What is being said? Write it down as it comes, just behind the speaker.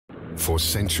For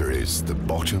centuries, the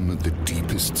bottom of the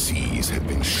deepest seas have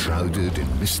been shrouded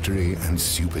in mystery and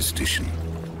superstition.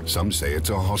 Some say it's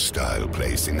a hostile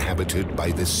place inhabited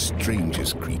by the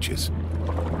strangest creatures.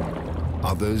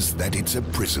 Others that it's a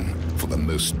prison for the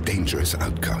most dangerous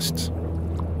outcasts.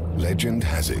 Legend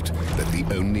has it that the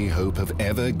only hope of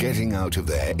ever getting out of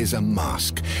there is a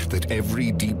mask that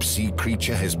every deep-sea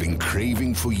creature has been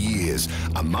craving for years.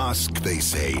 A mask, they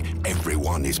say,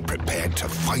 everyone is prepared to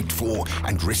fight for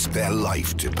and risk their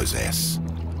life to possess.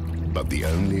 But the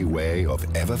only way of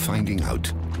ever finding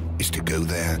out is to go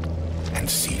there and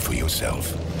see for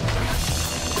yourself.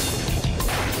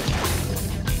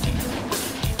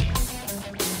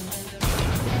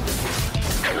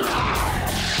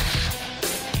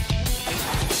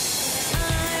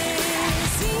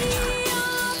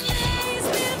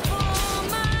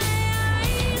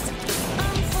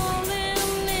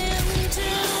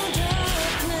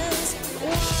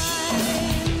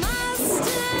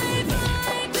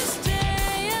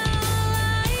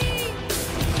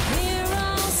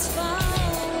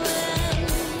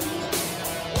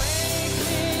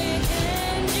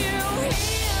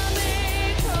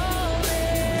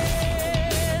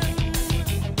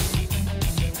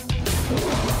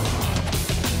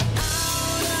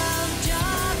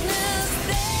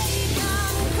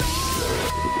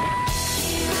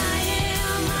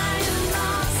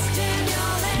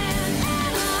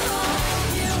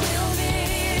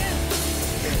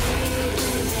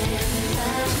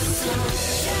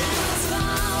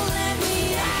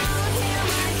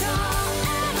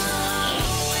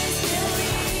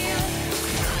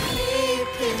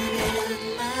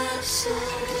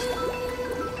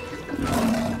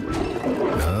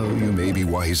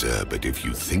 Wiser, but if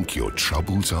you think your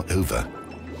troubles are over,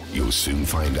 you'll soon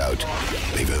find out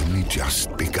they've only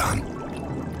just begun.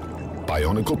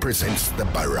 Bionicle presents the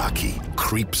Barraki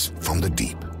Creeps from the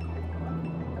Deep.